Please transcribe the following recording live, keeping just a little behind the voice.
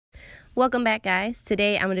Welcome back, guys.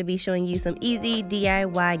 Today I'm going to be showing you some easy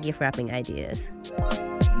DIY gift wrapping ideas.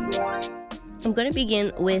 I'm going to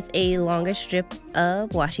begin with a longer strip of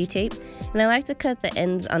washi tape, and I like to cut the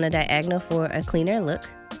ends on a diagonal for a cleaner look.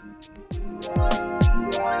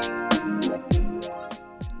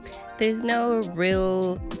 There's no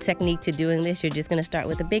real technique to doing this. You're just going to start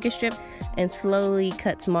with a bigger strip and slowly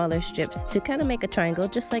cut smaller strips to kind of make a triangle,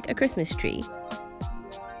 just like a Christmas tree.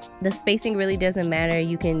 The spacing really doesn't matter.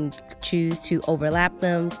 You can choose to overlap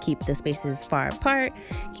them, keep the spaces far apart,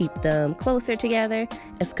 keep them closer together.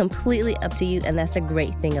 It's completely up to you, and that's the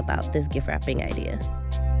great thing about this gift wrapping idea.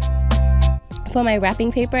 For my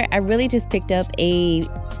wrapping paper, I really just picked up a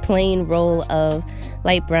plain roll of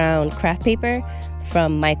light brown craft paper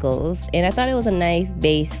from Michael's, and I thought it was a nice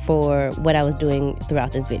base for what I was doing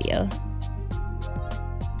throughout this video.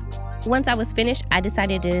 Once I was finished, I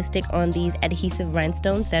decided to stick on these adhesive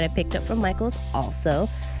rhinestones that I picked up from Michael's. Also,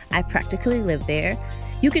 I practically live there.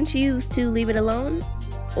 You can choose to leave it alone,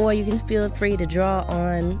 or you can feel free to draw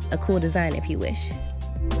on a cool design if you wish.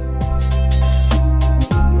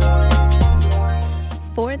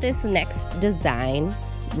 For this next design,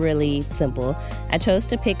 really simple, I chose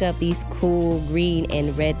to pick up these cool green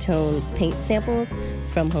and red tone paint samples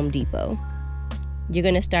from Home Depot. You're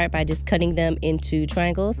going to start by just cutting them into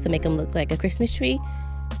triangles to make them look like a Christmas tree,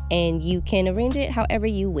 and you can arrange it however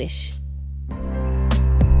you wish.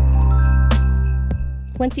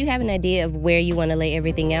 Once you have an idea of where you want to lay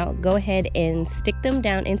everything out, go ahead and stick them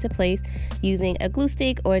down into place using a glue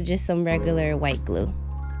stick or just some regular white glue.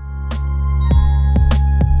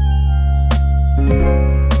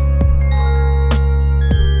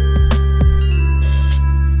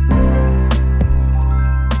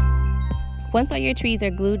 Once all your trees are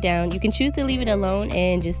glued down, you can choose to leave it alone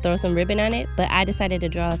and just throw some ribbon on it, but I decided to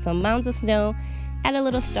draw some mounds of snow, add a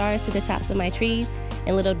little stars to the tops of my trees,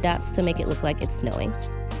 and little dots to make it look like it's snowing.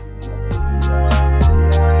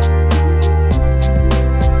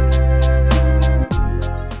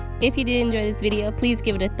 If you did enjoy this video, please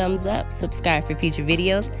give it a thumbs up, subscribe for future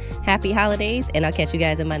videos. Happy holidays, and I'll catch you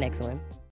guys in my next one.